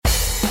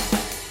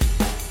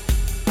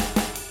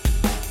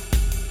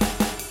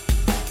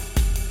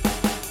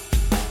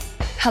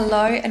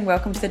Hello and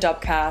welcome to the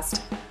Dobcast.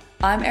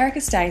 I'm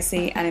Erica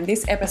Stacey, and in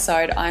this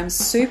episode I'm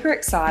super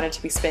excited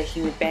to be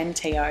speaking with Ben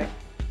Teoh.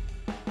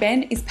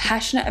 Ben is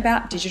passionate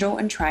about digital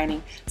and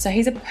training, so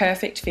he's a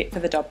perfect fit for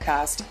the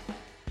Dobcast.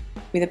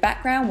 With a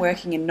background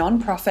working in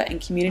non-profit and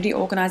community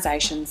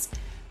organisations,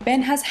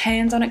 Ben has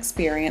hands-on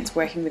experience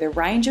working with a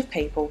range of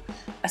people,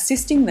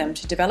 assisting them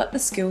to develop the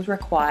skills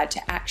required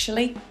to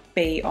actually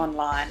be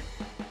online.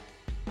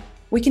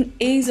 We can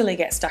easily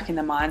get stuck in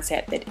the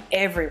mindset that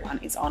everyone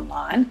is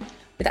online,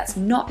 but that's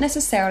not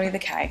necessarily the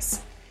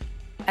case.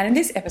 And in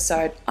this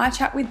episode, I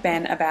chat with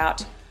Ben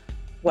about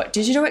what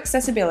digital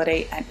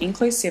accessibility and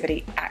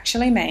inclusivity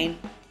actually mean,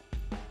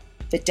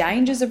 the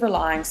dangers of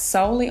relying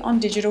solely on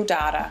digital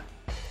data,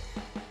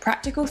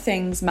 practical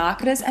things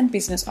marketers and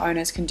business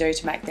owners can do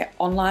to make their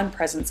online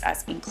presence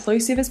as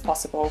inclusive as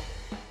possible,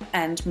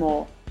 and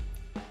more.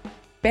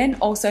 Ben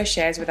also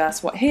shares with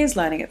us what he is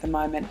learning at the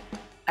moment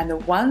and the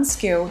one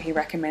skill he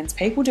recommends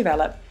people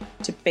develop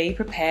to be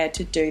prepared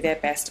to do their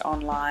best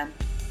online.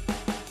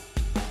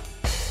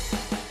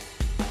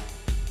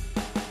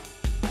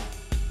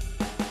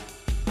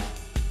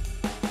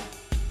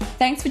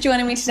 Thanks for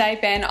joining me today,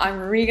 Ben. I'm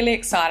really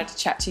excited to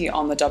chat to you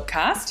on the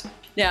Dobcast.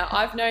 Now,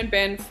 I've known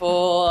Ben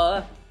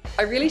for...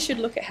 I really should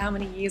look at how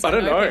many years I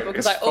know people,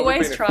 because I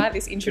always try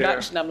this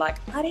introduction. I'm like,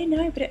 I don't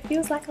know, but it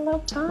feels like a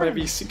long time.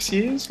 Maybe 6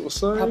 years or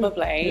so.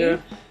 Probably. Yeah.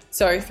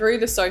 So through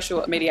the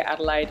social media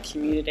Adelaide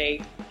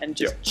community and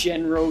just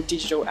general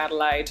digital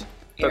Adelaide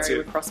area,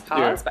 we crossed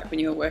paths back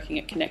when you were working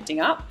at Connecting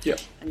Up.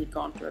 Yep. And you've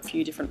gone through a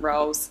few different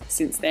roles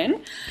since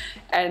then.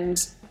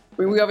 And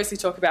we obviously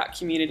talk about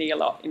community a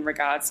lot in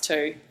regards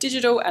to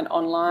digital and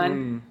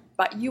online,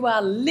 but you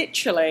are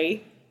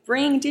literally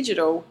bringing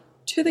digital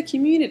to the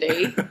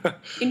community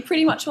in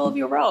pretty much all of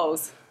your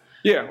roles.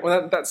 Yeah,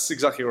 well, that's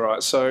exactly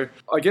right. So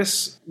I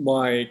guess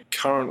my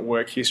current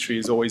work history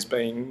has always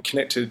been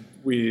connected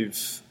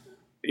with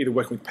either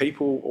working with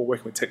people or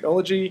working with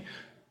technology,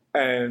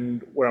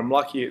 and where I'm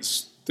lucky,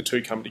 it's the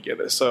two come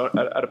together. So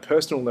at a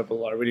personal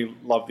level, I really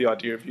love the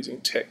idea of using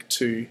tech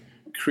to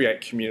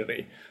create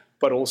community,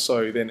 but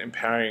also then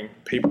empowering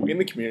people in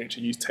the community to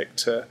use tech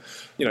to,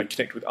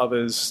 connect with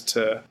others,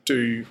 to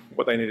do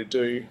what they need to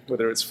do,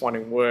 whether it's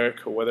finding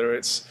work or whether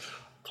it's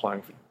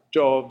applying for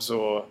jobs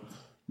or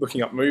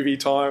looking up movie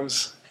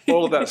times,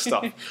 all of that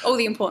stuff. All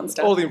the important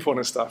stuff. All the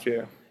important stuff,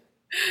 yeah.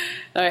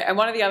 No, and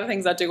one of the other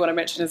things I do want to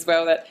mention as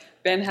well, that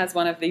Ben has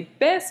one of the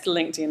best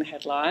LinkedIn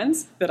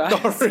headlines that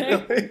I've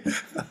seen.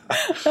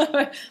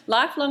 Really?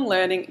 Lifelong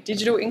learning,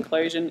 digital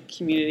inclusion,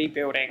 community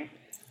building.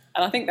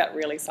 And I think that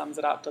really sums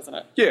it up, doesn't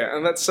it? Yeah,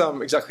 and that's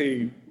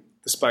exactly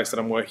the space that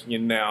I'm working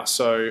in now.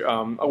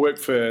 So I work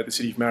for the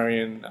City of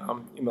Marion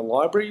in the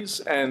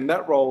libraries, and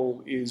that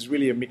role is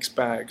really a mixed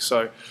bag.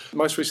 So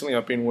most recently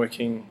I've been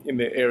working in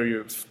the area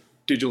of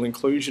digital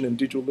inclusion and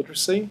digital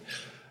literacy.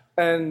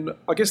 And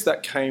I guess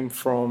that came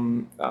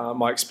from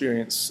my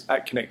experience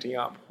at Connecting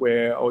Up,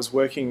 where I was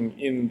working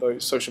in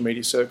those social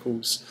media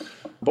circles,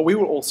 but we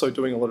were also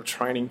doing a lot of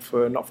training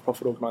for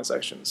not-for-profit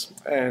organisations.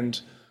 And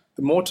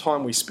the more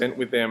time we spent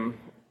with them,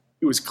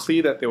 it was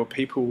clear that there were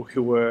people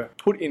who were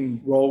put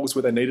in roles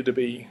where they needed to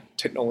be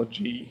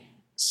technology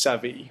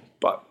savvy,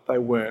 but they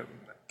weren't.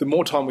 The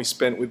more time we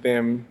spent with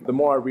them, the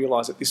more I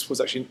realised that this was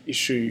actually an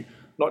issue,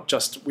 not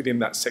just within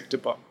that sector,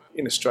 but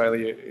in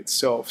Australia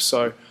itself.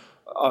 So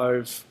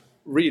I've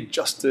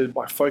readjusted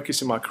my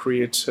focus in my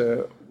career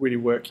to really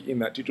work in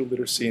that digital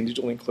literacy and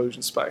digital inclusion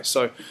space.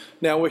 So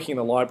now working in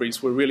the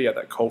libraries, we're really at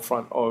that cold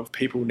front of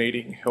people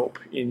needing help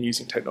in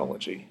using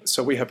technology.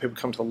 So we have people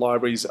come to the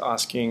libraries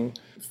asking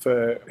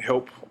for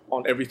help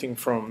on everything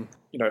from,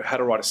 how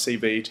to write a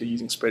CV to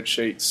using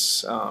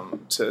spreadsheets,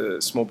 to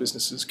small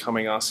businesses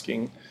coming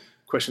asking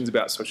questions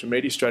about social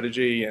media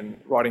strategy and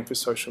writing for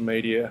social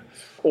media,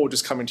 or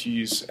just coming to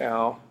use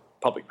our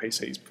public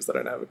PCs because they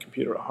don't have a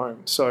computer at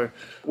home. So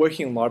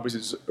working in libraries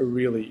is a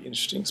really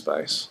interesting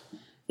space.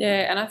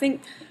 Yeah, and I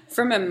think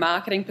from a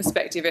marketing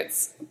perspective,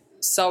 it's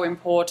so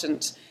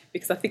important,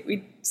 because I think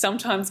we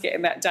sometimes get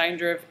in that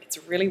danger of, it's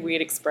a really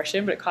weird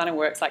expression, but it kind of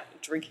works like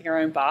drinking our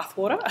own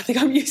bathwater. I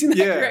think I'm using that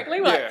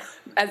correctly.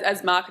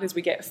 As marketers,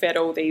 we get fed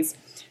all these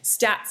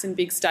stats and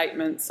big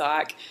statements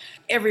like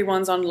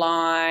everyone's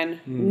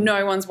online,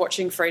 no one's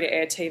watching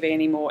free-to-air TV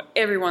anymore,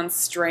 everyone's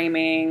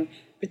streaming,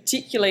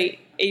 particularly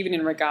even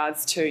in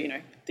regards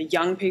to, the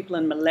young people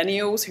and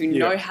millennials who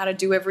know how to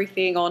do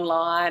everything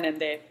online and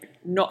they're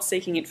not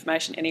seeking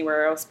information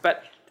anywhere else.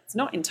 But it's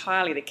not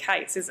entirely the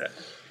case, is it?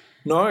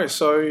 No.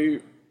 So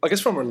I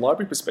guess from a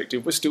library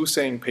perspective, we're still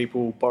seeing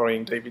people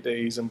borrowing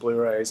DVDs and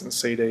Blu-rays and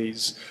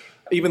CDs.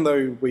 Even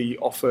though we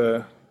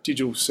offer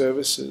digital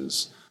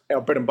services,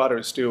 our bread and butter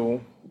is still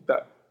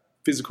that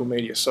physical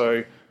media.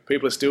 So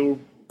people are still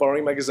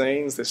borrowing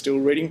magazines, they're still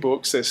reading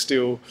books, they're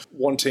still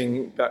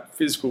wanting that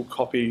physical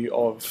copy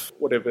of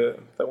whatever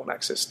they want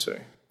access to.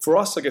 For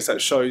us, I guess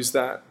that shows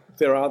that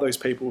there are those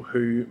people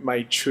who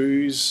may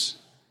choose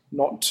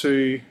not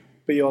to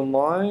be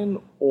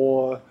online,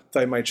 or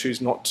they may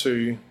choose not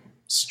to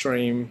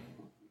stream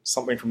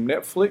something from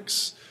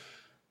Netflix,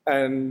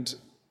 and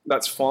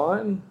that's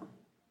fine.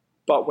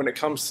 But when it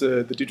comes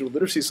to the digital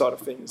literacy side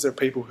of things, there are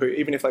people who,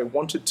 even if they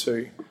wanted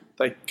to,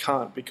 they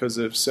can't because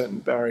of certain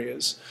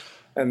barriers.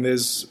 And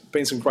there's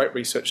been some great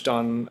research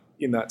done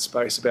in that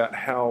space about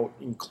how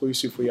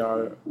inclusive we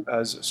are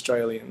as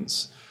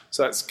Australians.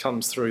 So that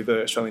comes through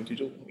the Australian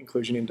Digital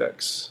Inclusion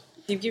Index.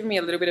 You've given me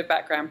a little bit of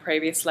background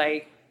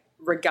previously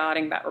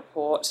regarding that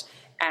report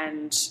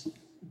and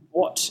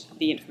what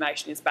the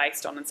information is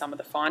based on and some of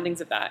the findings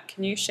of that.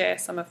 Can you share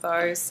some of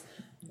those?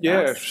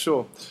 Yeah,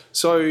 sure.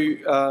 So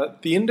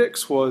the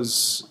index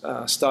was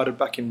started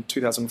back in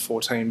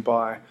 2014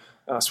 by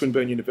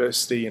Swinburne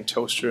University and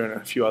Telstra and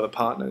a few other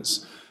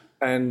partners.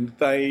 And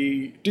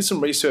they did some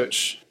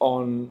research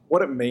on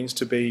what it means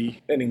to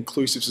be an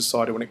inclusive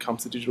society when it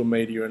comes to digital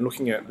media and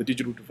looking at the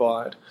digital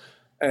divide.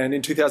 And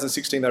in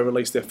 2016, they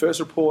released their first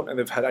report, and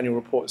they've had annual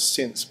reports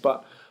since.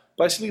 But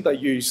basically, they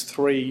use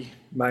three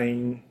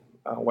main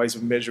ways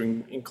of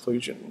measuring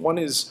inclusion. One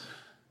is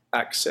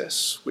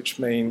access, which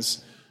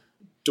means,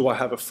 do I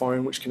have a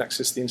phone which can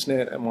access the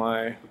internet? Am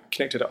I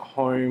connected at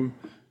home?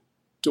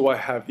 Do I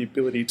have the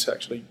ability to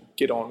actually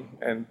get on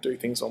and do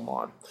things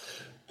online?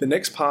 The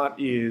next part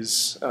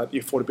is the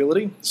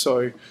affordability.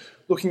 So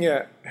looking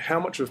at how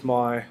much of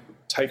my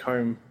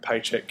take-home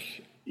paycheck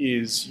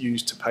is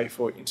used to pay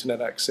for internet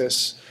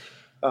access,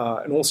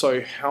 and also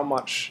how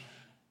much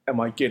am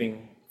I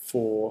getting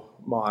for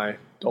my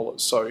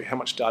dollars? So how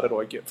much data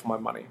do I get for my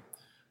money?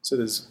 So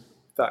there's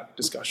that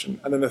discussion.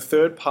 And then the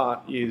third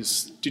part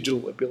is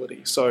digital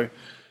ability. So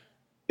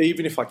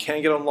even if I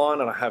can get online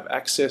and I have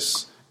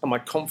access, am I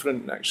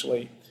confident in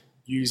actually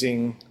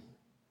using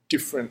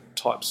different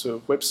types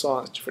of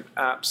websites, different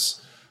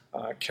apps?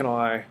 Can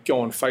I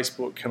go on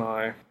Facebook? Can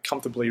I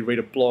comfortably read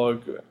a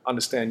blog,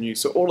 understand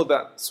news? So all of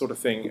that sort of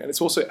thing. And it's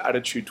also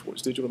attitude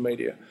towards digital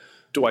media.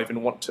 Do I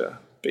even want to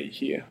be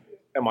here?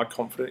 Am I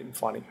confident in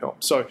finding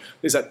help? So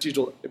there's that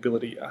digital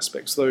ability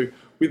aspect. So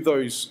with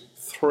those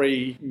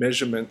three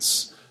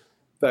measurements,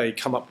 they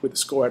come up with a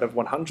score out of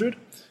 100.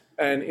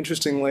 And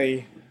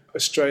interestingly,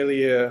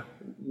 Australia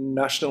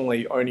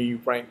nationally only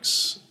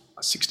ranks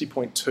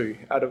 60.2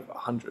 out of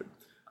 100.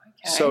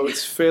 Okay. So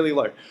it's fairly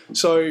low.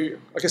 So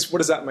I guess what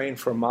does that mean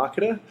for a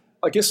marketer?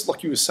 I guess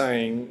like you were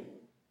saying,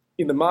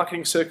 in the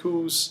marketing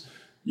circles,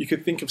 you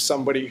could think of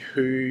somebody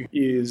who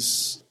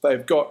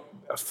they've got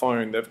a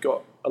phone, they've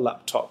got a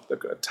laptop, they've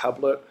got a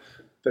tablet,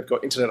 they've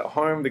got internet at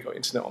home, they've got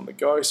internet on the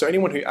go. So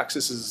anyone who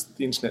accesses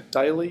the internet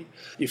daily,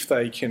 if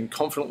they can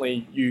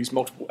confidently use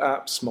multiple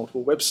apps,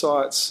 multiple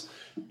websites,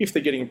 if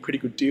they're getting a pretty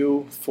good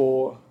deal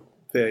for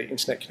their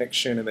internet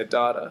connection and their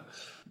data,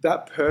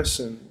 that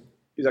person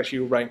is actually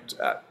ranked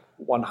at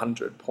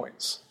 100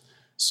 points.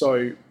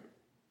 So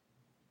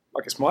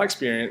I guess my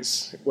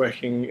experience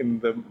working in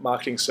the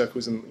marketing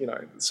circles and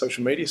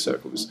social media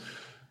circles,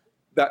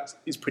 that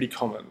is pretty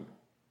common.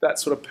 That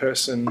sort of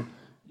person,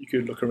 you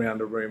could look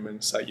around a room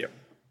and say, yep,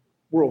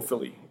 we're all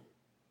fairly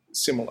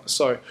similar.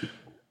 So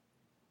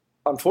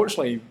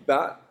unfortunately,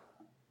 that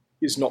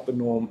is not the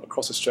norm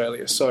across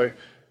Australia. So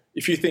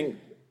if you think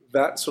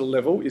that sort of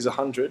level is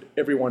 100,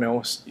 everyone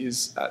else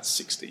is at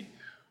 60.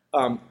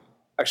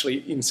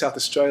 Actually, in South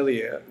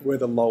Australia, we're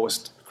the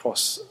lowest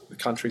across the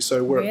country.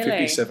 So we're at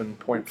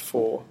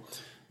 57.4.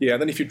 Yeah,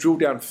 and then if you drill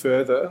down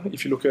further,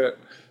 if you look at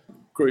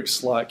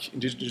groups like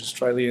Indigenous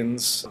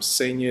Australians,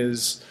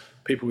 seniors,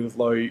 people with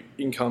low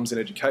incomes and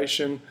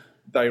education,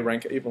 they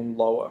rank even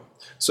lower.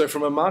 So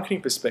from a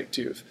marketing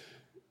perspective,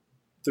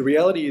 the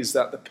reality is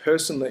that the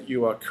person that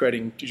you are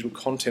creating digital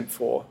content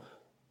for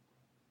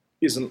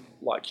isn't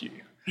like you.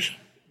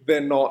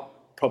 They're not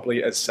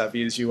probably as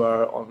savvy as you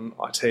are on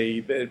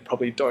IT. They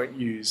probably don't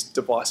use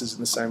devices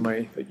in the same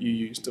way that you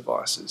use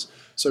devices.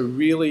 So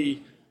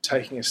really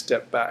taking a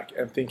step back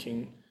and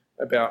thinking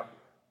about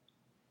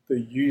the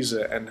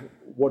user and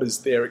what is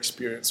their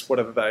experience, what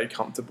are they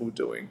comfortable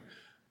doing.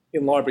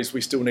 In libraries,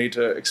 we still need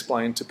to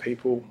explain to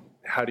people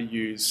how to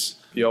use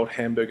the old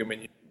hamburger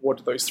menu. What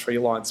do those three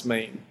lines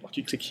mean? Like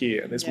you click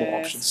here and there's more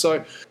options.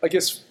 So I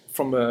guess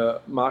from a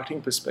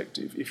marketing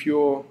perspective, if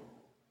you're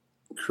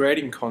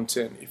creating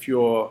content, if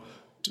you're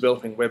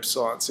developing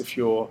websites, if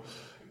you're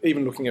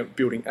even looking at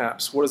building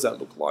apps, what does that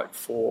look like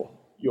for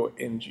your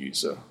end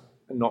user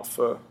and not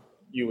for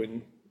you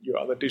and your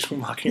other digital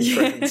marketing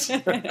friends?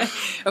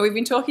 Well, we've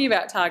been talking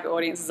about target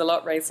audiences a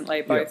lot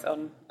recently, both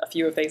on a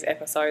few of these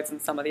episodes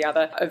and some of the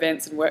other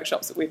events and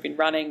workshops that we've been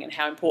running, and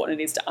how important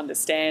it is to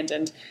understand.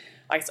 And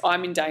I guess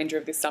I'm in danger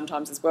of this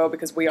sometimes as well,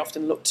 because we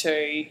often look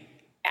to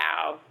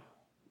our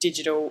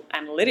digital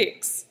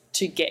analytics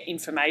to get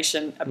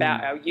information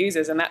about our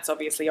users, and that's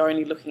obviously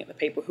only looking at the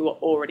people who are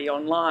already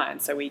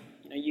online. So we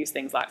use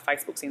things like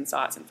Facebook's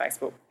Insights and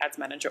Facebook Ads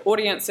Manager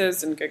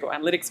audiences and Google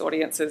Analytics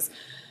audiences,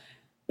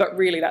 but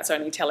really that's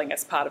only telling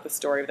us part of the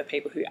story of the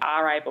people who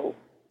are able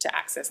to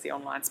access the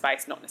online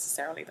space, not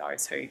necessarily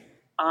those who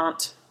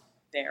aren't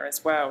there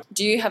as well.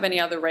 Do you have any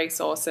other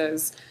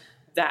resources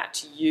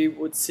that you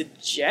would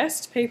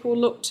suggest people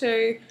look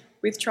to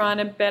with trying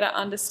to better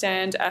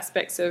understand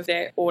aspects of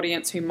their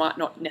audience who might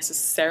not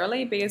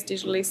necessarily be as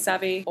digitally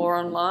savvy or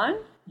online?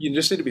 You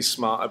just need to be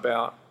smart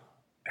about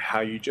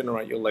how you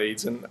generate your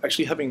leads, and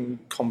actually having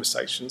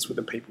conversations with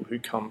the people who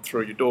come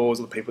through your doors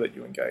or the people that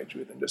you engage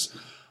with, and just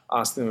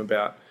ask them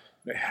about,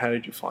 how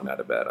did you find out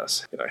about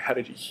us? How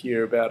did you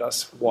hear about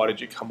us? Why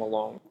did you come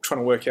along? Trying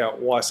to work out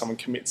why someone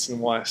commits and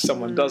why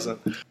someone doesn't.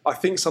 I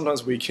think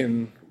sometimes we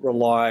can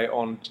rely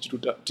on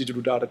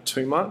digital data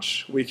too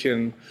much. We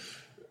can,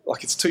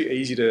 it's too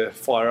easy to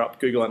fire up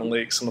Google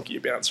Analytics and look at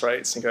your bounce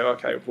rates and go,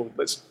 okay, well,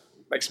 let's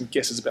make some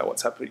guesses about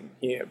what's happening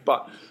here.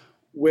 But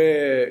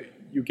where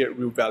you get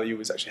real value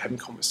is actually having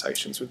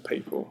conversations with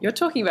people. You're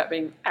talking about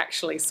being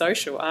actually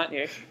social, aren't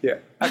you? Yeah,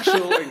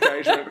 actual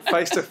engagement,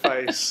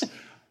 face-to-face.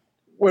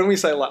 When we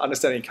say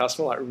understanding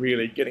customer,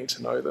 really getting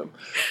to know them,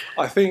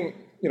 I think,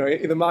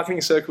 in the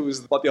marketing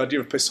circles, the idea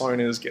of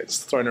personas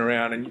gets thrown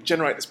around, and you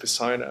generate this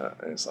persona,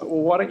 and it's well,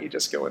 why don't you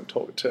just go and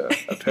talk to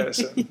a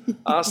person,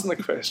 ask them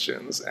the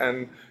questions,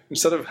 and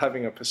instead of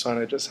having a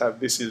persona, just have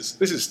this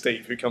is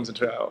Steve, who comes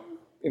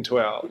into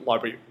our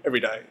library every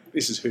day.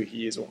 This is who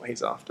he is and what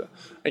he's after.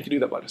 And you can do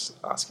that by just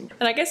asking.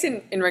 And I guess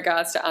in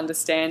regards to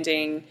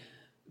understanding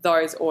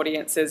those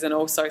audiences, and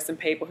also some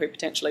people who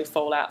potentially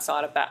fall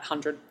outside of that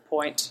 100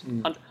 point,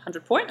 yeah.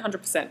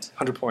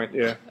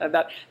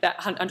 That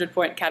 100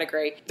 point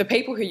category. The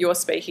people who you're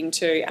speaking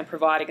to and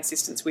providing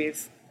assistance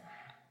with,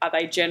 are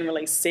they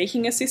generally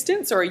seeking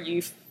assistance, or are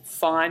you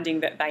finding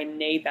that they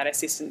need that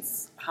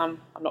assistance? I'm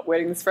not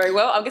wording this very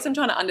well. I guess I'm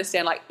trying to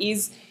understand,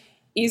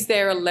 is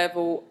there a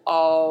level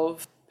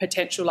of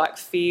potential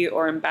fear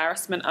or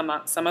embarrassment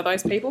amongst some of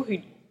those people who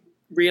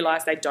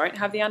realise they don't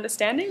have the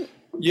understanding?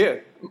 Yeah,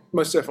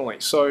 most definitely.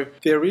 So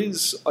there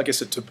is, I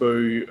guess, a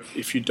taboo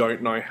if you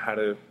don't know how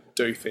to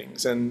do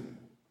things. And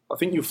I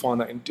think you'll find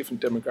that in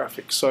different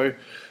demographics. So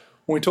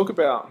when we talk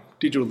about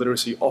digital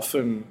literacy,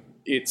 often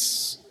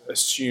it's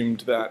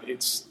assumed that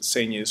it's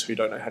seniors who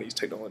don't know how to use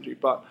technology.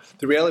 But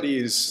the reality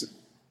is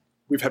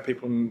we've had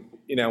people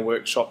in our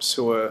workshops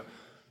who are,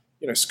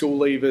 school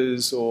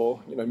leavers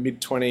or,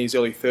 mid-20s,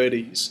 early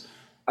 30s,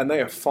 and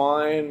they are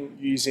fine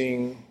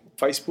using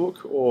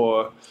Facebook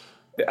or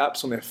the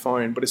apps on their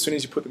phone, but as soon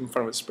as you put them in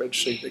front of a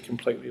spreadsheet, they're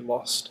completely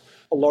lost.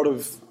 A lot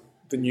of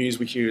the news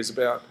we hear is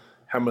about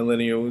how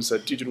millennials are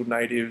digital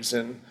natives,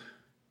 and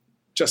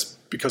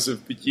just because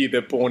of the year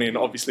they're born in,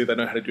 obviously they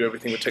know how to do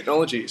everything with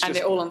technology.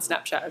 They're all on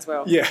Snapchat as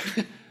well. Yeah,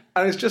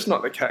 and it's just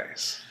not the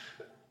case.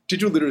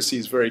 Digital literacy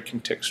is very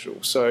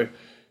contextual. So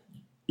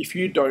if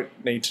you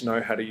don't need to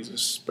know how to use a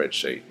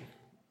spreadsheet,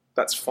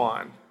 that's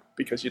fine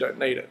because you don't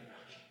need it.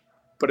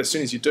 But as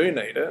soon as you do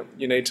need it,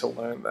 you need to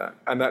learn that.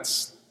 And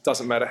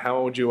doesn't matter how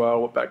old you are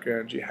or what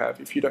background you have.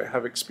 If you don't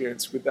have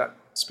experience with that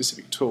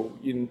specific tool,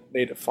 you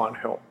need to find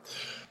help.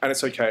 And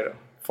it's okay to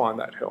find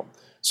that help.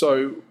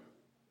 So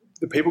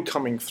the people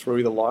coming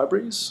through the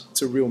libraries,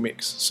 it's a real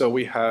mix. So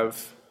we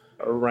have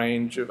a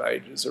range of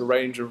ages, a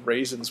range of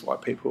reasons why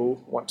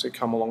people want to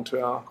come along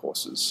to our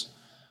courses.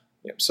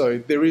 Yep.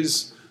 So there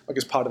is, I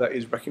guess part of that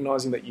is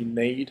recognising that you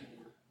need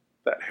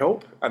that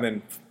help and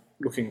then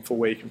looking for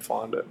where you can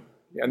find it.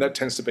 Yeah, and that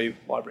tends to be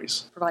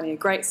libraries. Providing a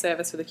great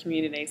service for the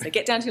community. So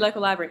get down to your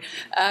local library.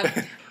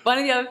 One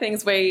of the other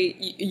things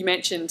you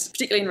mentioned,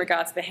 particularly in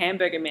regards to the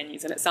hamburger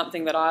menus, and it's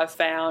something that I've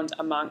found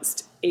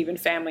amongst even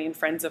family and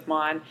friends of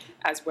mine,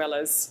 as well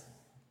as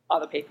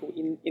other people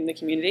in the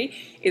community,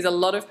 is a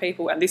lot of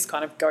people, and this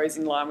kind of goes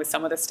in line with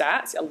some of the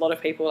stats, a lot of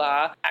people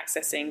are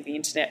accessing the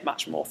internet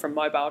much more from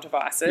mobile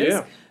devices.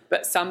 Yeah.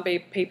 But some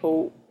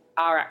people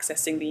are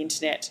accessing the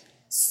internet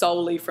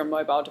solely from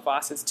mobile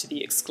devices to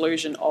the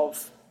exclusion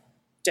of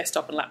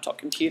desktop and laptop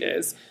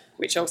computers,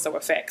 which also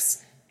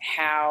affects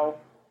how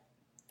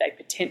they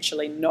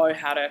potentially know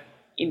how to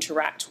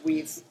interact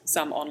with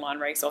some online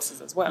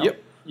resources as well.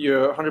 Yep,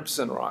 you're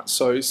 100% right.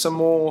 So some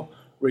more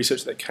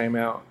research that came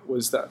out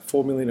was that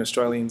 4 million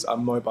Australians are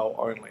mobile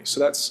only. So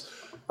that's,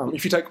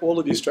 if you take all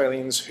of the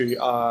Australians who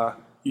are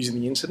using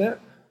the internet,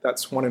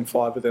 that's 1 in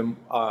 5 of them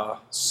are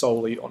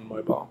solely on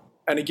mobile.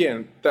 And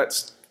again,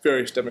 that's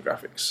various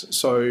demographics.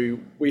 So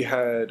we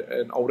had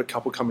an older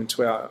couple come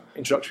into our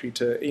introductory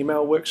to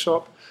email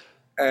workshop,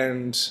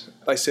 and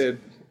they said,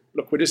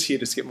 look, we're just here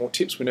to get more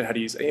tips. We know how to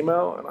use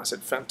email. And I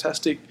said,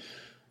 fantastic.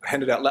 I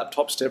handed out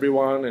laptops to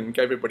everyone and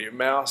gave everybody a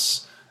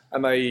mouse,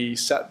 and they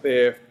sat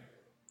there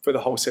for the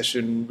whole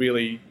session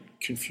really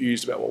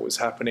confused about what was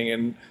happening.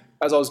 And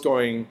as I was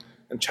going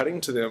and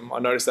chatting to them, I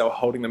noticed they were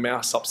holding the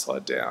mouse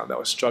upside down. They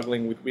were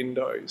struggling with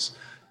Windows.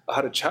 I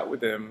had a chat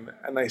with them,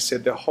 and they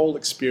said their whole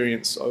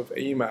experience of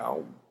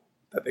email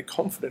that they're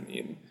confident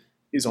in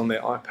is on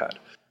their iPad.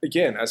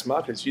 Again, as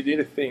marketers, you need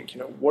to think,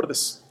 what are the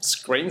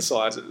screen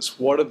sizes?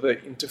 What are the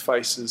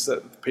interfaces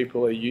that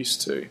people are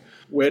used to?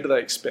 Where do they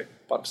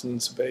expect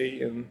buttons to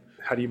be, and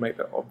how do you make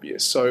that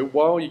obvious? So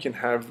while you can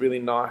have really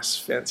nice,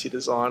 fancy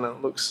design and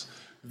it looks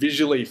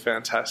visually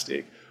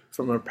fantastic,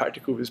 from a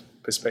practical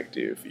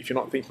perspective, if you're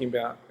not thinking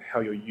about how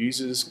your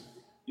users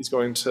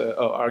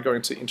are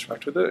going to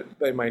interact with it,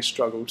 they may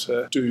struggle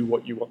to do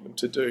what you want them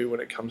to do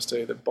when it comes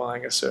to either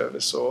buying a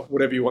service or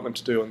whatever you want them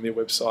to do on their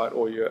website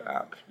or your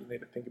app. You need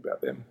to think about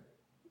them.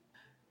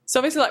 So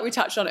obviously, like we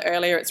touched on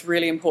earlier, it's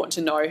really important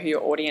to know who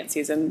your audience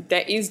is, and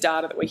there is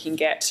data that we can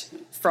get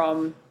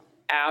from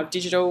our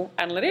digital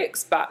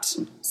analytics, but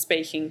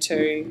speaking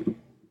to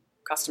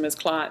customers,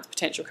 clients,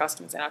 potential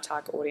customers and our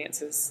target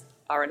audiences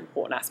are an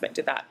important aspect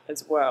of that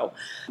as well.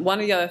 One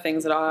of the other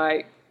things that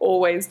I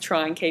always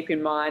try and keep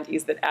in mind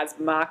is that as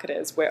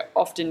marketers, we're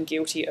often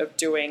guilty of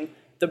doing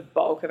the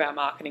bulk of our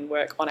marketing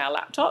work on our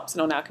laptops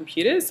and on our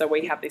computers. So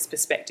we have this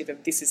perspective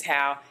of this is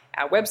how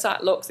our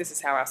website looks, this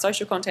is how our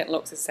social content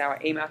looks, this is how our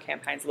email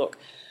campaigns look.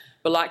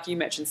 But like you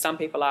mentioned, some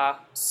people are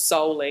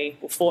solely,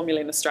 well, 4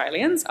 million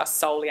Australians are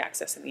solely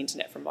accessing the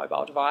internet from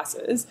mobile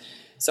devices.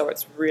 So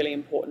it's really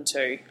important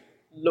to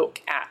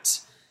look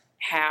at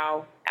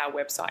how our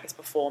website is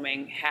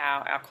performing,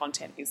 how our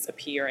content is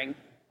appearing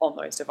on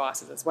those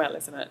devices as well,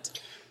 isn't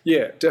it?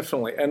 Yeah,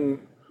 definitely.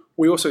 And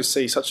we also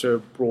see such a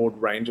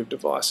broad range of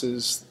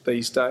devices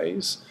these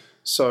days.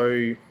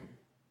 So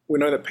we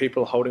know that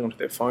people are holding onto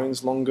their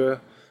phones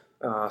longer.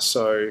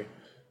 So,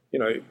 you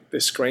know, their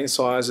screen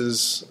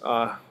sizes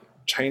are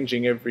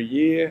changing every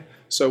year.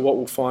 So what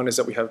we'll find is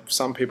that we have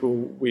some people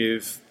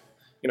with,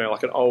 you know,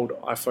 like an old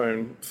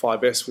iPhone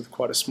 5S with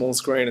quite a small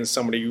screen, and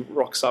somebody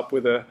rocks up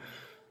with a,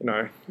 you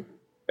know,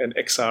 an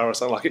XR or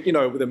something like it, you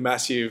know, with a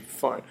massive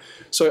phone.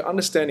 So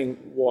understanding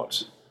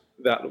what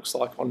that looks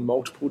like on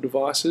multiple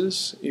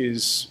devices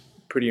is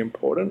pretty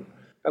important.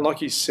 And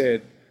like you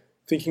said,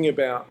 thinking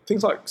about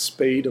things like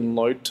speed and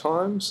load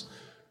times.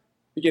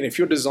 Again, if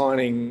you're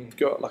designing, you've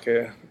got like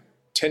a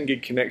 10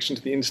 gig connection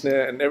to the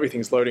internet and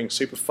everything's loading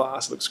super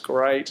fast, it looks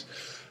great.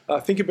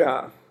 Think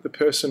about the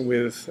person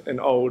with an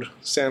old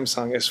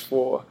Samsung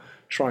S4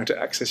 trying to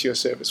access your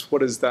service.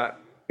 What does that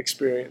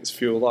experience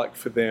feel like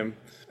for them?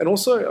 And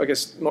also, I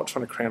guess, not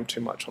trying to cram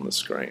too much on the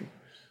screen.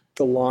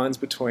 The lines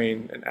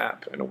between an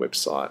app and a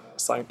website are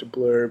starting to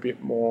blur a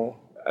bit more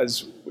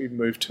as we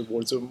move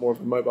towards more of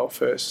a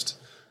mobile-first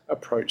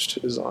approach to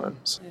design.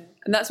 Yeah.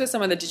 And that's where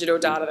some of the digital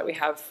data that we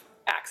have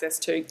access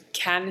to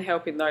can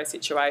help in those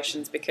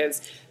situations,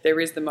 because there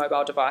is the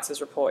mobile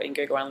devices report in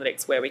Google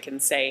Analytics where we can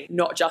see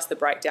not just the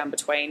breakdown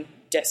between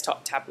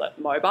desktop, tablet,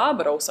 mobile,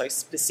 but also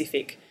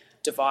specific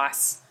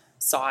device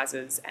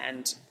sizes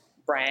and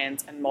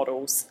brands and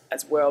models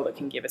as well that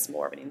can give us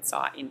more of an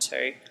insight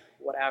into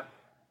what our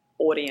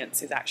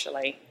audience is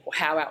actually, or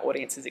how our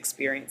audience is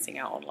experiencing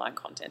our online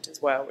content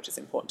as well, which is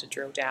important to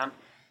drill down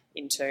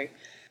into.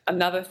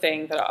 Another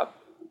thing that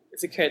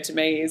has occurred to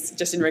me is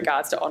just in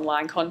regards to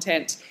online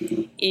content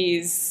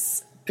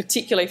is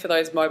particularly for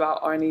those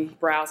mobile-only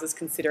browsers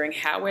considering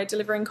how we're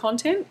delivering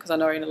content, because I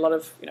know in a lot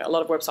of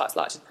websites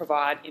like to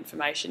provide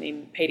information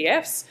in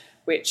PDFs,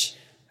 which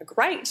are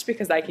great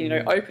because they can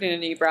open in a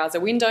new browser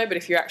window. But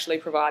if you're actually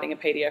providing a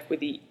PDF with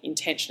the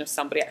intention of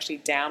somebody actually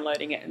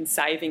downloading it and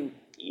saving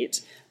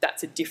it,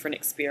 that's a different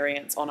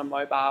experience on a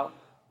mobile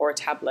or a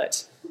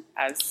tablet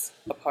as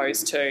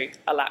opposed to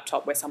a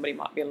laptop where somebody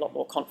might be a lot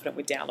more confident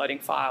with downloading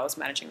files,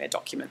 managing their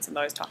documents and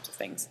those types of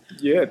things.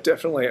 Yeah,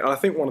 definitely. And I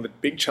think one of the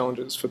big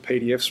challenges for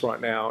PDFs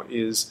right now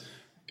is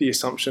the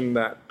assumption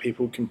that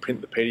people can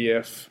print the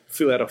PDF,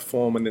 fill out a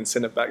form and then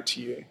send it back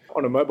to you.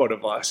 On a mobile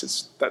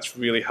device, that's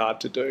really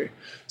hard to do.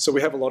 So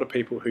we have a lot of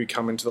people who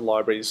come into the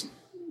libraries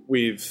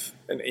with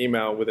an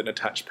email with an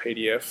attached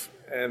PDF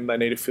and they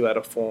need to fill out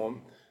a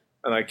form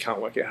and they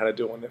can't work out how to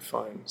do it on their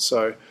phone.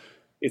 So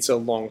it's a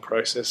long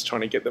process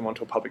trying to get them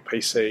onto a public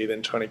PC,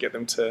 then trying to get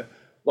them to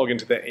log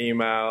into their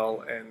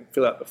email and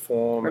fill out the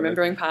form.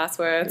 Remembering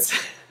passwords.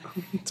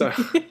 So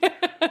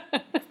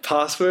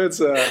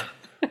passwords are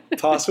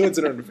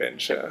an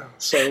adventure.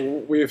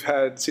 So we've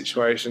had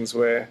situations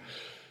where,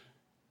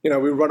 we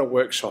run a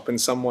workshop and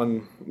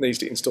someone needs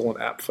to install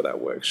an app for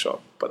that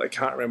workshop, but they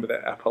can't remember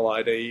their Apple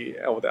ID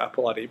or the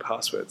Apple ID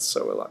passwords.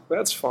 So we're like,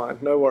 that's fine,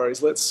 no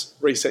worries. Let's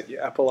reset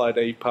your Apple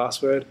ID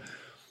password,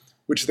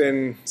 which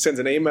then sends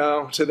an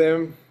email to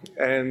them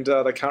and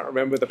they can't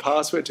remember the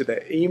password to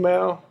their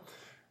email.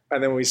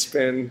 And then we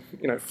spend,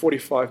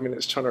 45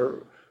 minutes trying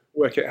to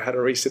work out how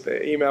to reset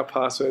their email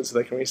password so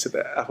they can reset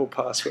their Apple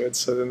password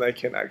so then they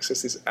can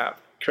access this app,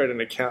 create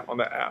an account on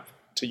that app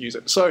to use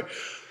it. So,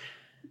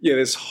 yeah,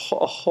 there's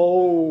a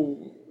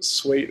whole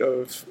suite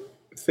of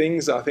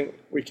things I think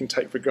we can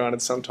take for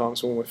granted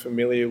sometimes when we're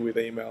familiar with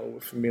email, we're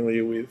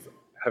familiar with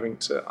having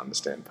to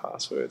understand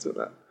passwords and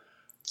that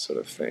sort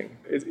of thing.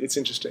 It's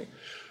interesting.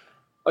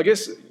 I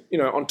guess,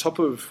 on top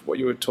of what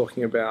you were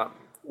talking about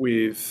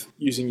with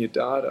using your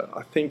data,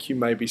 I think you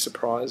may be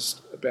surprised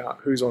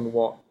about who's on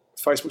what.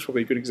 Facebook's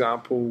probably a good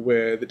example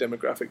where the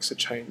demographics are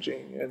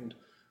changing, and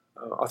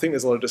I think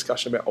there's a lot of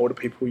discussion about older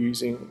people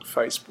using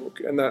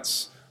Facebook, and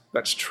that's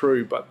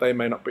true, but they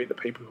may not be the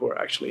people who are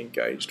actually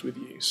engaged with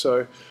you.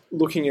 So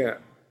looking at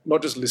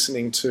not just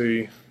listening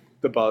to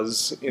the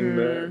buzz in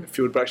the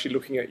field, but actually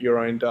looking at your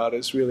own data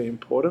is really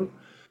important.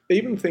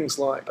 Even things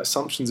like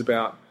assumptions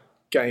about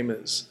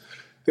gamers.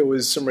 There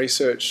was some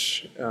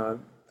research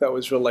that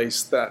was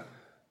released that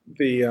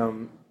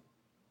the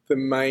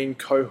main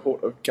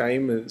cohort of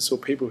gamers or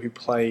people who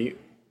play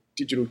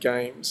digital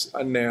games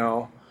are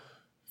now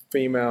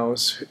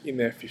females in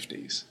their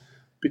 50s.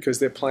 because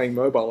they're playing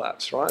mobile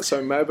apps, right?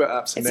 So mobile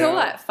apps are It's now... all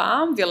like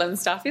Farmville and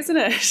stuff, isn't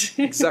it?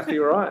 Exactly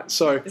right.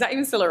 So is that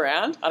even still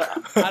around? I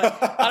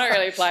don't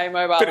really play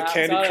mobile bit apps. of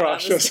Candy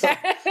Crush or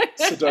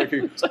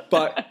Sudoku.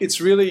 But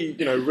it's really,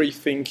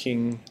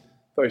 rethinking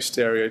those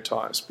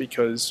stereotypes,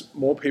 because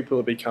more people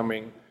are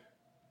becoming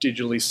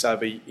digitally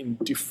savvy in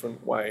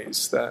different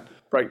ways that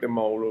break the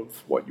mold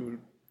of what you would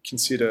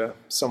consider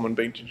someone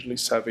being digitally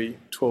savvy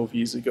 12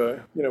 years ago.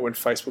 When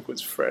Facebook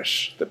was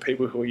fresh, the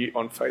people who were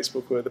on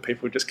Facebook were the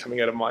people just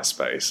coming out of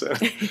MySpace.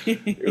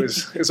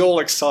 it was all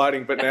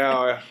exciting, but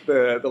now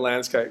the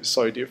landscape is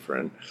so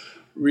different.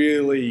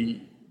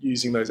 Really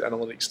using those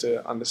analytics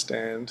to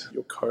understand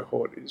your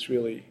cohort is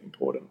really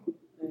important.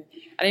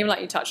 And even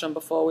like you touched on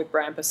before with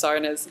brand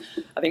personas,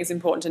 I think it's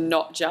important to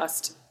not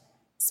just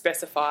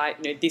specify,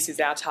 this is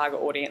our target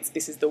audience,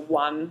 this is the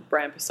one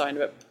brand persona,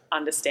 but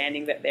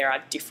understanding that there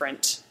are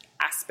different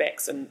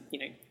aspects and,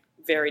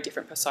 very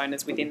different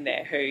personas within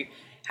there who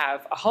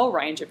have a whole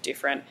range of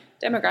different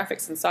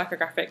demographics and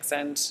psychographics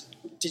and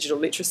digital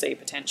literacy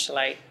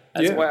potentially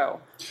as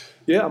well.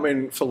 Yeah,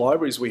 for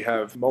libraries we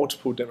have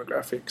multiple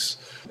demographics,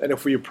 and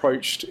if we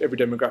approached every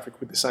demographic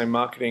with the same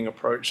marketing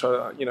approach,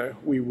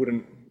 we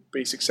wouldn't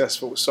be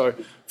successful. So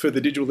for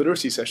the digital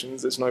literacy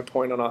sessions, there's no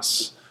point on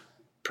us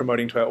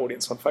promoting to our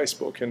audience on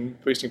Facebook and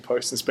boosting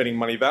posts and spending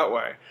money that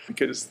way,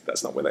 because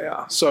that's not where they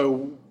are.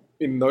 So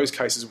in those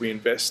cases, we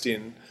invest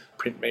in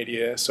print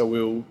media. So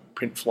we'll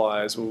print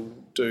flyers, we'll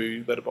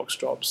do letterbox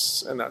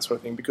drops and that sort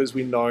of thing, because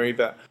we know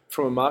that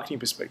from a marketing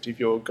perspective,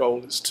 your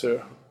goal is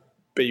to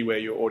be where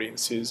your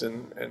audience is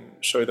and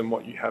show them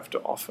what you have to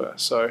offer.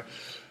 So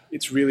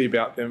it's really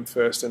about them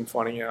first and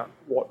finding out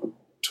what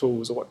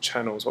tools or what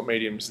channels, what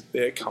mediums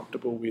they're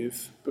comfortable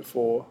with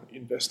before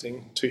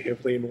investing too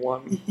heavily in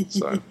one.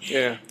 So,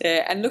 yeah.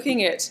 Yeah, and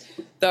looking at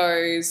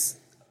those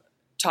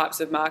types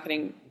of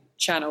marketing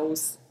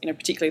channels,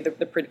 particularly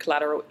the print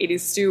collateral, it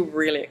is still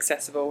really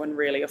accessible and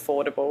really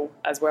affordable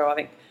as well. I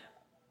think,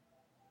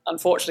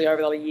 unfortunately,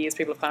 over the years,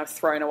 people have kind of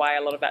thrown away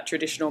a lot of that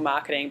traditional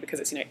marketing because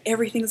it's,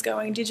 everything's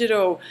going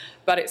digital,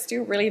 but it's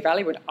still really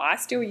valuable. I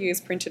still use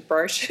printed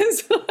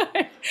brochures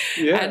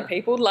and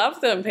people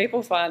love them.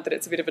 People find that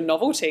it's a bit of a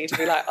novelty to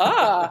be like,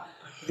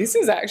 this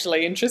is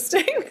actually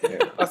interesting.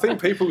 I think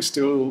people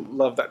still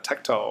love that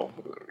tactile,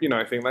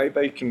 thing.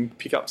 They can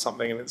pick up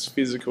something and it's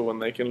physical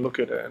and they can look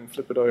at it and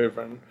flip it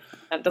over. And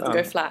it doesn't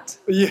go flat.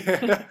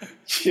 Yeah,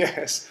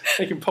 yes.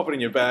 You can pop it in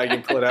your bag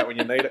and pull it out when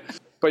you need it.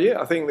 But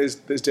yeah, I think there's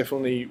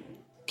definitely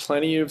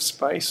plenty of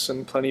space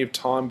and plenty of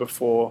time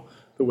before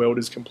the world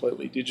is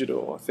completely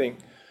digital. I think,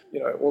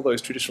 all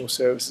those traditional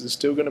services are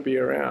still going to be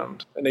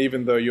around. And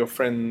even though your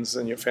friends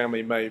and your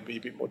family may be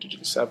a bit more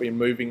digitally savvy and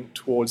moving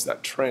towards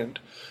that trend,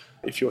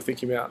 if you're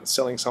thinking about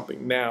selling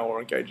something now or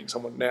engaging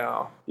someone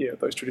now,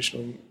 those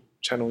traditional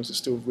channels are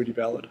still really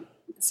valid.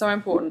 So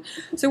important.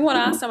 So what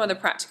are some of the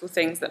practical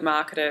things that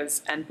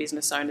marketers and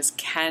business owners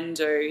can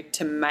do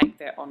to make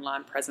their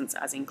online presence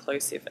as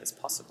inclusive as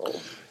possible?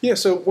 Yeah,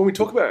 so when we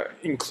talk about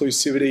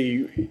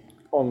inclusivity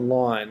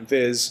online,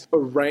 there's a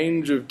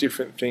range of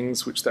different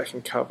things which that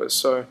can cover.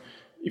 So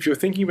if you're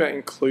thinking about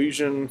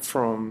inclusion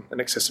from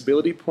an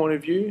accessibility point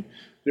of view,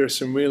 there are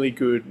some really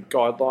good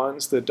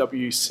guidelines, the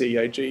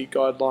WCAG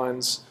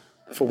guidelines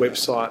for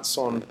websites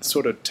on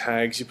sort of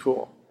tags you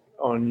put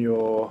on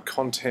your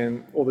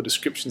content, or the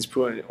descriptions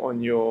put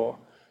on your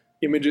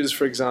images,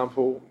 for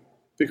example,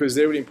 because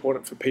they're really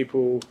important for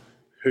people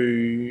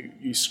who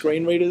use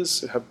screen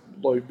readers, who have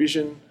low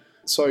vision.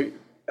 So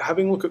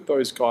having a look at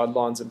those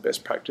guidelines and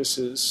best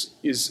practices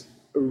is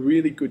a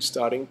really good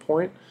starting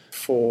point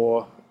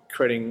for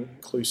creating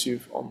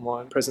inclusive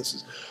online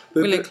presences.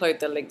 We'll include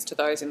the links to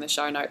those in the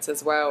show notes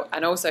as well.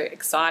 And also,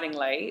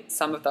 excitingly,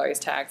 some of those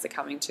tags are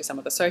coming to some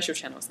of the social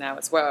channels now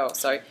as well.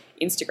 So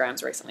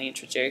Instagram's recently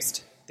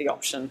introduced the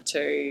option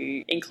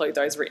to include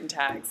those written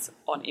tags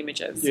on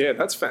images. Yeah,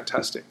 that's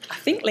fantastic. I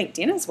think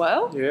LinkedIn as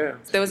well. Yeah.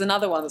 There was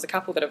another one. There's a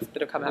couple that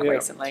have come out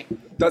recently.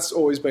 That's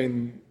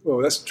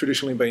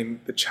traditionally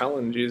been the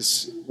challenge,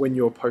 is when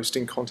you're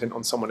posting content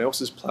on someone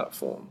else's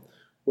platform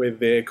where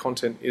their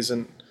content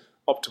isn't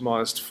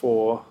optimized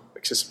for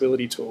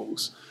accessibility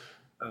tools.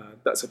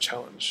 That's a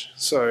challenge.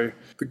 So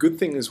the good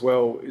thing as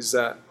well is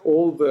that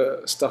all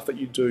the stuff that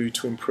you do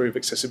to improve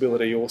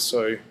accessibility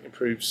also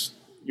improves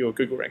your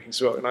Google rankings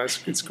as well. And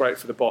it's great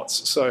for the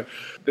bots. So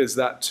there's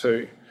that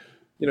too.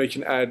 You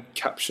can add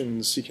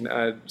captions, you can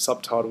add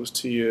subtitles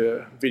to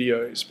your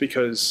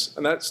videos,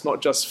 and that's not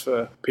just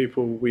for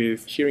people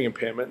with hearing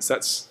impairments,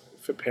 that's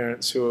for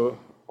parents who are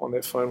on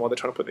their phone while they're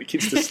trying to put their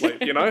kids to sleep,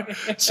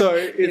 So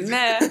it's,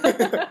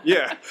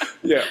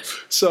 yeah.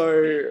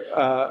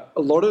 So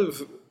a lot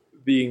of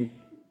the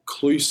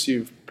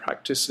inclusive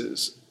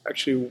practices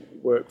actually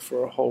work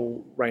for a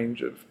whole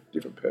range of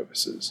different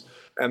purposes.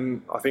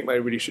 And I think they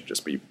really should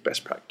just be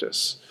best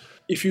practice.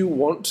 If you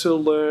want to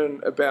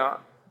learn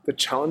about the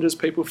challenges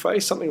people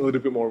face, something a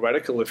little bit more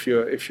radical, if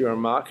you're a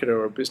marketer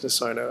or a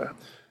business owner,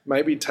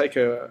 maybe take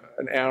an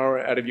hour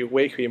out of your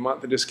week or your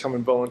month and just come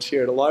and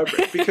volunteer at a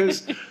library,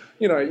 because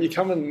you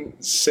come and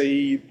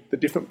see the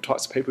different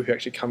types of people who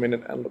actually come in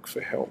and look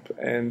for help,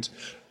 and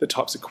the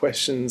types of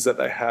questions that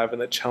they have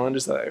and the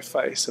challenges that they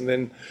face. And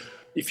then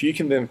if you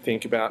can then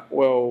think about,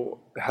 well,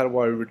 how do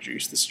I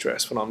reduce the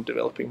stress when I'm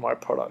developing my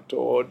product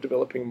or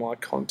developing my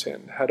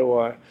content? How do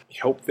I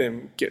help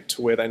them get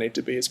to where they need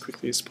to be as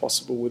quickly as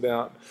possible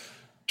without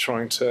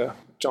trying to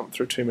jump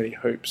through too many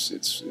hoops?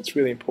 It's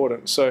really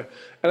important. So,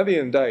 and at the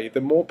end of the day,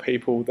 the more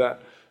people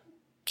that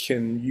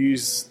can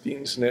use the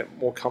internet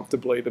more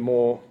comfortably, the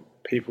more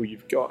people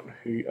you've got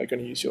who are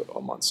going to use your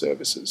online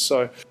services.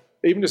 So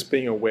even just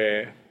being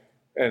aware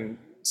and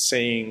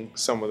seeing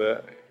some of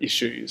the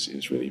issues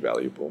is really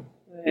valuable.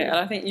 Yeah, and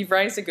I think you've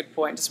raised a good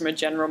point just from a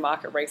general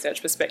market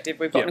research perspective.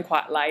 We've gotten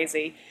quite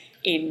lazy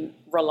in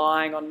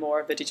relying on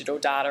more of the digital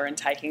data and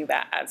taking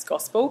that as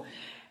gospel.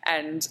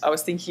 And I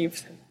was thinking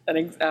of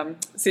a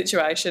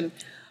situation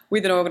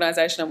with an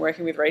organisation I'm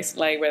working with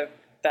recently where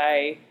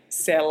they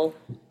sell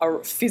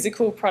a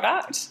physical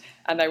product,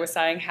 and they were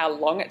saying how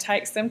long it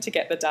takes them to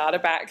get the data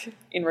back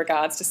in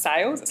regards to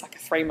sales. It's like a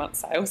 3-month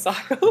sales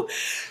cycle.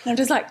 And I'm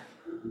just like,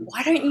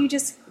 why don't you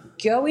just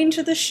go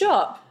into the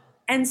shop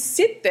and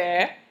sit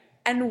there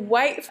and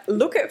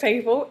look at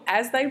people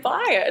as they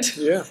buy it?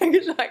 Yeah.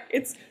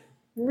 It's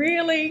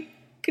really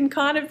can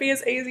kind of be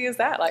as easy as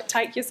that. Like,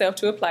 take yourself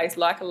to a place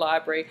like a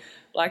library,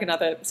 like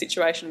another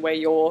situation where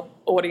your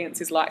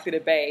audience is likely to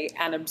be,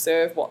 and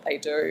observe what they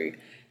do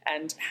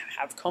and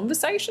have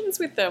conversations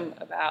with them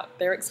about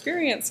their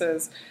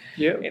experiences.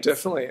 Yeah,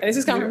 definitely. And this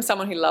is coming from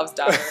someone who loves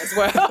data as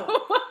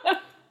well.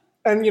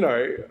 And,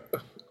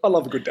 I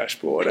love a good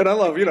dashboard, and I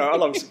love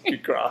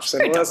good graphs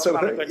and all that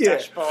sort of thing.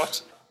 Dashboard.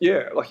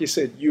 Yeah, like you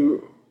said,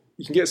 you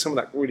can get some of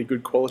that really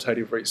good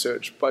qualitative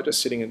research by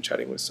just sitting and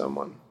chatting with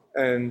someone.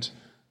 And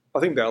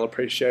I think they'll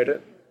appreciate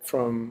it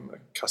from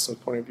a customer's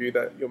point of view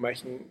that you're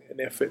making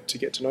an effort to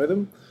get to know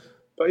them.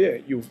 But yeah,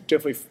 you'll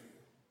definitely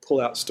pull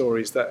out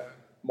stories that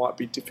might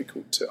be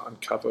difficult to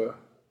uncover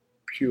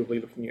purely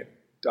looking at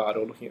data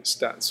or looking at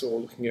stats or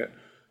looking at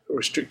a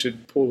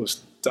restricted pool of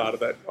data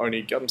that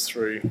only comes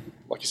through,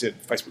 like you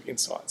said, Facebook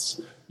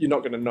Insights. You're not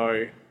going to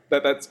know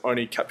that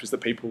only captures the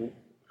people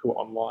who are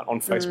online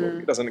on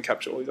Facebook. It doesn't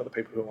capture all these other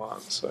people who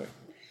aren't. So,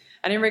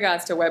 and in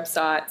regards to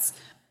websites,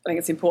 I think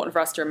it's important for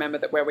us to remember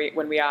that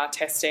when we are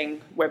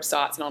testing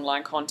websites and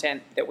online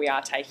content, that we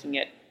are taking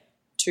it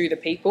to the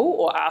people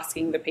or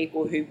asking the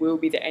people who will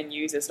be the end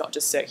users, not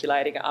just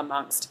circulating it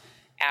amongst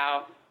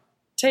our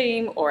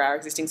team or our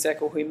existing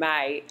circle who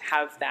may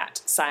have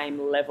that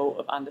same level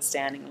of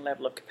understanding and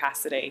level of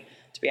capacity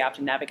to be able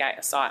to navigate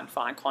a site and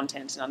find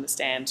content and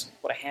understand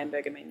what a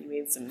hamburger menu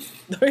is and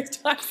those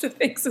types of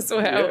things as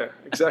well. Yeah,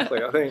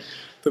 exactly. I think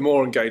the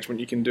more engagement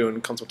you can do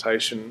in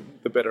consultation,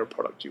 the better a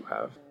product you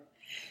have.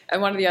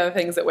 And one of the other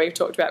things that we've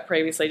talked about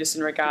previously, just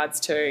in regards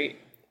to,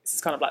 this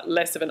is kind of like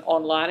less of an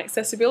online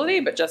accessibility,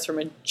 but just from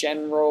a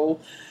general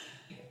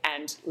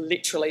and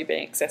literally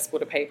being accessible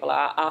to people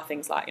are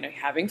things like,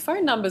 having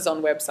phone numbers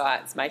on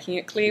websites, making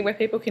it clear where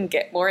people can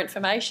get more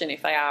information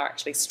if they are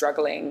actually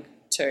struggling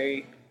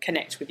to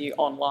connect with you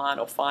online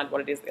or find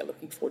what it is they're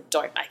looking for.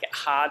 Don't make it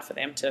hard for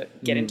them to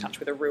get in touch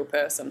with a real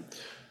person.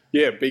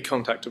 Yeah, be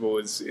contactable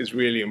is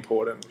really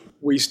important.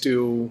 We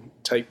still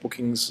take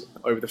bookings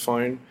over the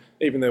phone,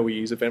 even though we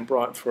use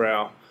Eventbrite for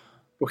our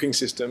booking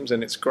systems,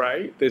 and it's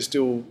great. There's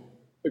still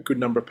a good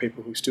number of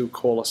people who still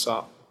call us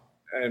up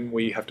and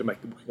we have to make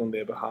the booking on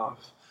their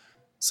behalf.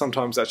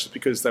 Sometimes that's just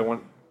because they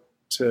want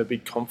to be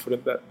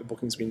confident that the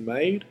booking's been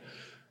made,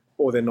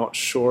 or they're not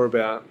sure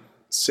about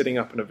setting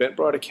up an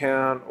Eventbrite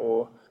account,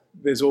 or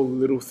there's all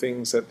little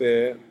things that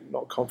they're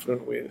not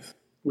confident with,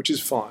 which is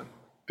fine,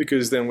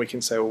 because then we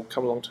can say, well,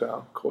 come along to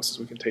our courses,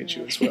 we can teach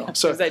you as well.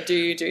 So do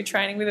you do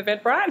training with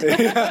Eventbrite?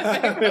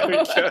 There we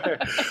go.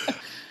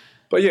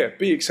 But yeah,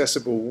 be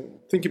accessible,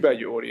 think about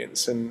your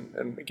audience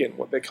and again,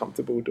 what they're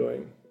comfortable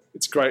doing.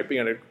 It's great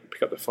being able to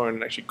pick up the phone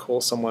and actually call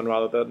someone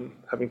rather than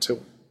having to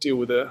deal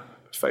with a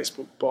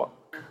Facebook bot.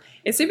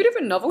 It's a bit of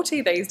a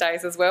novelty these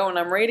days as well, and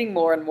I'm reading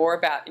more and more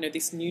about,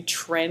 this new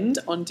trend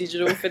on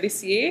digital for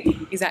this year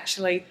is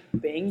actually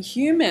being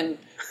human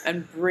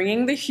and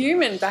bringing the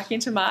human back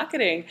into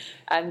marketing.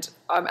 And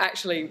I'm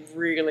actually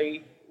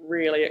really,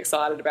 really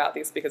excited about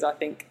this, because I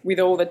think with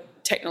all the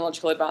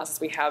technological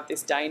advances we have,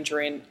 this danger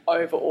in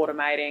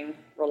over-automating,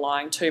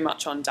 relying too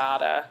much on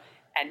data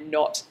and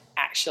not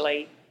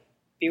actually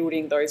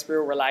building those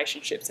real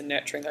relationships and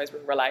nurturing those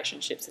real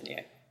relationships. And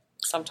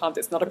sometimes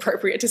it's not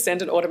appropriate to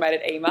send an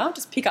automated email.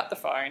 Just pick up the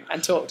phone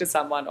and talk to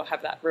someone or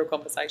have that real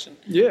conversation.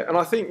 Yeah, and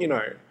I think,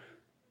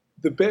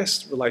 the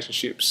best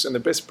relationships and the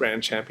best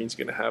brand champions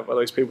you're going to have are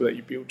those people that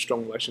you build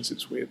strong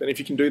relationships with. And if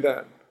you can do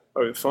that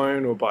over the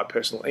phone or by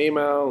personal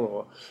email,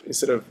 or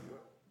instead of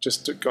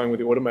just going with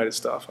the automated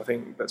stuff, I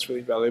think that's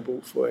really valuable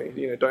for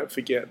you. Don't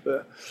forget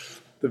the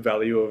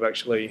value of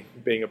actually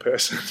being a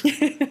person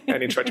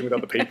and interacting with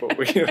other people.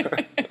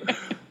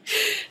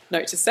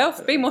 Note to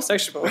self, be more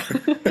sociable.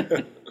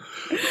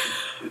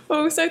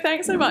 Well, so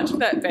thanks so much for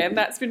that, Ben.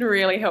 That's been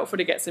really helpful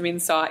to get some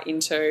insight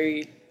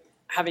into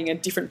having a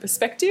different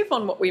perspective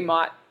on what we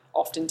might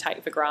often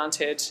take for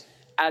granted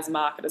as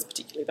marketers,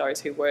 particularly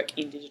those who work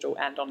in digital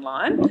and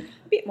online.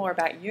 A bit more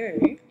about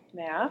you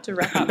now to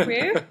wrap up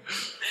with.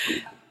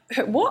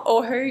 What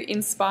or who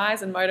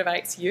inspires and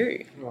motivates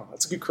you? Oh,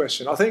 that's a good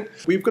question. I think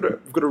we've got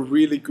a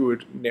really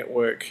good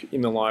network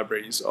in the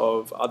libraries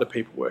of other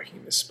people working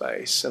in this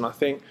space. And I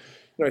think,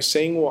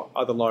 seeing what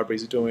other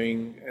libraries are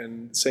doing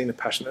and seeing the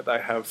passion that they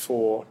have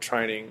for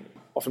training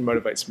often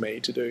motivates me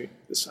to do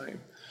the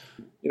same.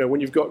 When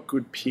you've got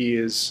good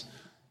peers,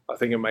 I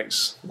think it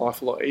makes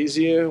life a lot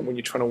easier when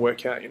you're trying to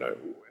work out,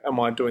 am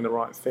I doing the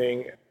right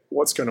thing?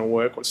 What's going to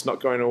work? What's not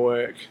going to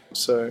work?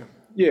 So,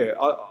 yeah,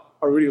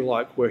 I really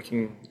like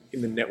working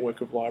in the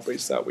network of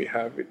libraries that we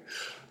have. And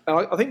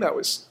I think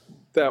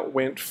that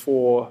went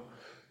for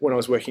when I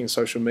was working in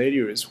social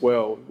media as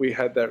well. We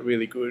had that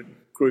really good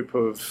group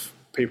of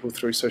people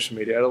through Social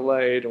Media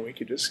Adelaide, and we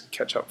could just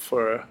catch up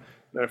for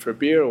a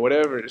beer or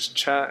whatever, and just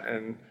chat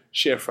and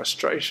share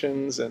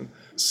frustrations and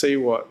see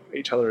what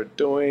each other are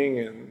doing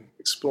and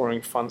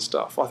exploring fun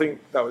stuff. I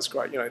think that was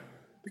great. The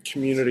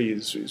community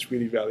is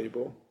really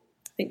valuable.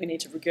 I think we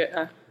need to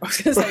regurgitate,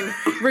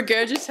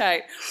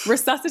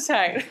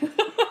 resuscitate.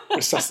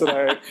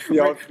 Resuscitate, the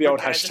old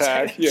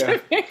hashtag. Yeah.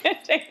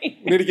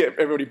 We need to get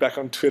everybody back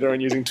on Twitter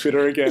and using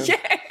Twitter again.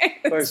 Yes.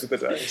 Those are the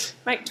days.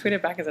 Make Twitter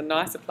back as a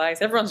nicer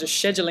place. Everyone's just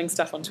scheduling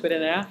stuff on Twitter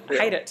now. I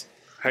hate it.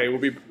 Hey, we'll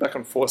be back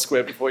on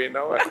Foursquare before you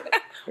know it.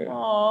 Yeah.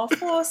 Oh,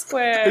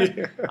 Foursquare.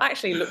 Yeah. I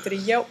actually looked at a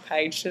Yelp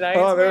page today.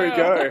 Oh, there we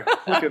go.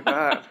 Look at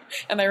that.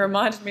 And they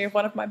reminded me of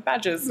one of my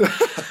badges.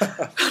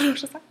 I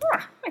was just like,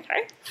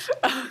 okay.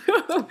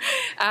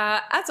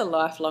 As a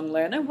lifelong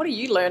learner, what are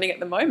you learning at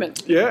the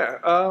moment? Yeah,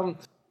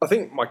 I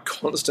think my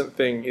constant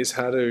thing is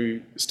how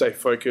to stay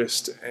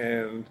focused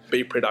and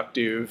be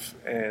productive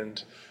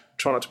and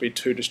try not to be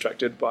too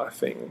distracted by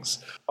things.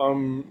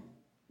 I'm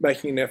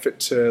making an effort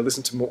to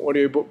listen to more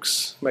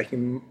audiobooks,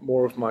 making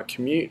more of my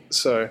commute.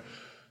 So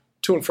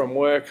to and from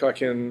work, I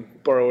can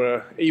borrow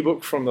an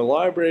ebook from the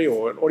library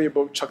or an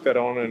audiobook, chuck that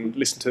on and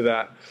listen to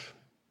that,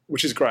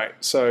 which is great.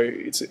 So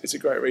it's a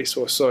great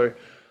resource. So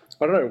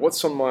I don't know,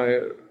 what's on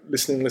my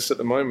listening list at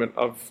the moment?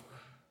 I've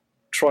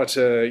tried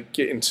to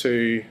get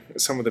into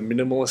some of the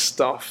minimalist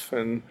stuff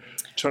and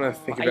trying to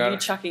think about... Are you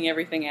chucking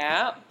everyking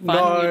out?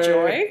 Finding your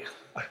joy?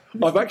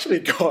 I've actually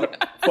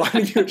got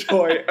Finding Your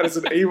Joy as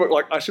an ebook.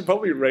 Like, I should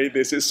probably read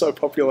this. It's so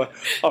popular.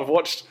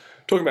 Talking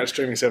about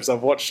streaming service,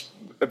 I've watched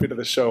a bit of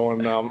the show on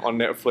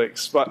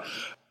Netflix, but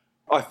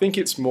I think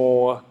it's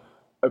more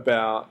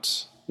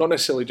about not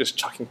necessarily just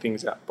chucking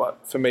things out,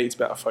 but for me, it's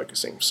about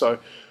focusing. So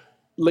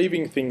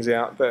leaving things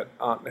out that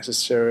aren't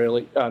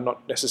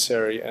not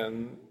necessary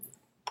and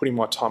putting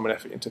my time and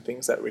effort into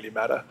things that really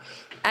matter.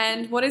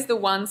 And what is the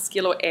one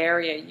skill or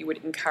area you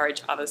would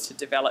encourage others to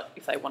develop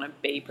if they want to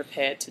be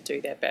prepared to do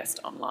their best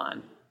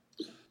online?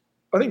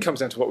 I think it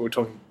comes down to what we were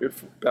talking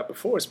about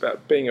before. It's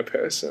about being a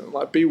person.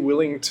 Like, be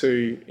willing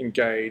to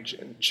engage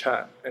and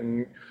chat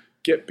and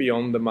get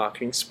beyond the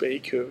marketing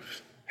speak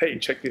of, hey,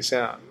 check this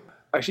out.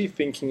 Actually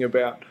thinking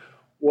about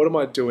what am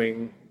I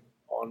doing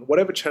on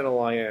whatever channel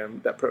I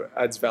am that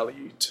adds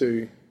value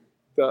to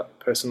the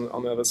person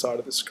on the other side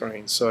of the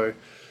screen. So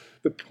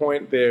the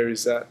point there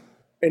is that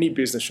any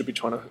business should be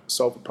trying to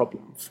solve a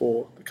problem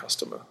for the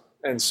customer.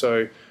 And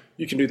so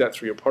you can do that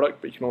through your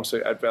product, but you can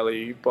also add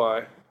value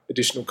by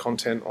additional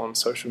content on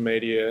social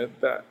media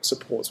that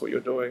supports what you're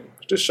doing.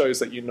 It just shows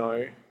that you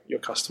know your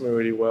customer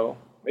really well,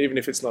 even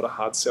if it's not a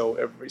hard sell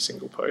every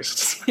single post.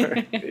 So,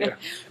 yeah.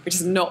 Which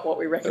is not what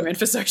we recommend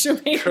for social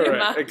media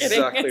marketing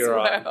exactly as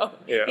right. well.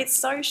 Yeah. It's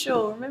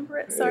social. Remember,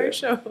 it's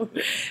social.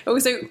 Yeah.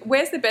 Also,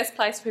 where's the best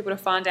place for people to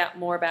find out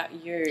more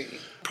about you?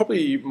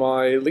 Probably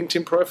my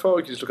LinkedIn profile.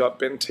 You can just look up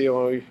Ben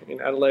Teoh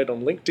in Adelaide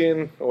on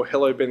LinkedIn, or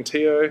Hello Ben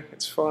Teoh.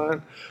 It's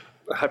fine.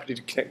 I'm happy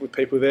to connect with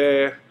people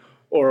there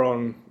or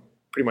on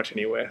pretty much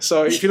anywhere.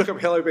 So if you look up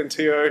Hello Ben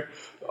Teoh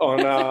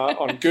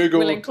on Google,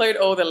 we'll include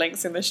all the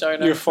links in the show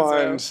notes. You'll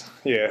find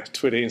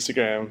Twitter,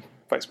 Instagram,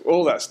 Facebook,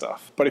 all that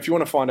stuff. But if you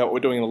want to find out what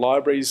we're doing in the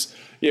libraries,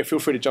 feel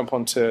free to jump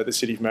onto the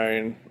City of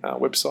Marion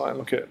website and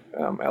look at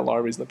our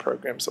libraries and the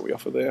programs that we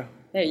offer there.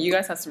 Yeah, you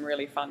guys have some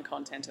really fun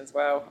content as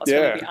well. I was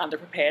going to be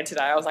underprepared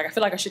today. I was like, I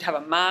feel like I should have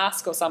a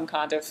mask or some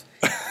kind of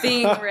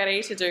thing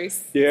ready to do.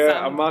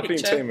 Our marketing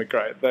team are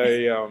great.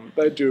 They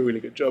do a really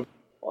good job.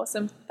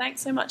 Awesome.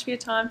 Thanks so much for your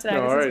time today.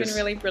 No this worries. has been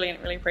really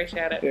brilliant. Really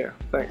appreciate it. Yeah,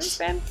 thanks.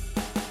 Thanks, Ben.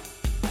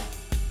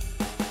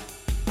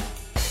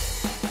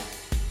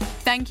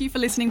 Thank you for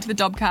listening to the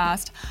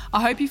Dobcast.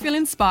 I hope you feel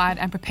inspired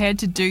and prepared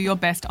to do your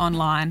best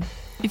online.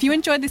 If you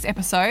enjoyed this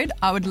episode,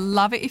 I would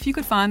love it if you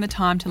could find the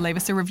time to leave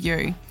us a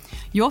review.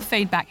 Your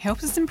feedback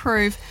helps us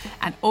improve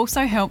and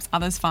also helps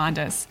others find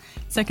us.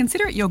 So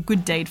consider it your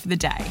good deed for the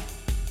day.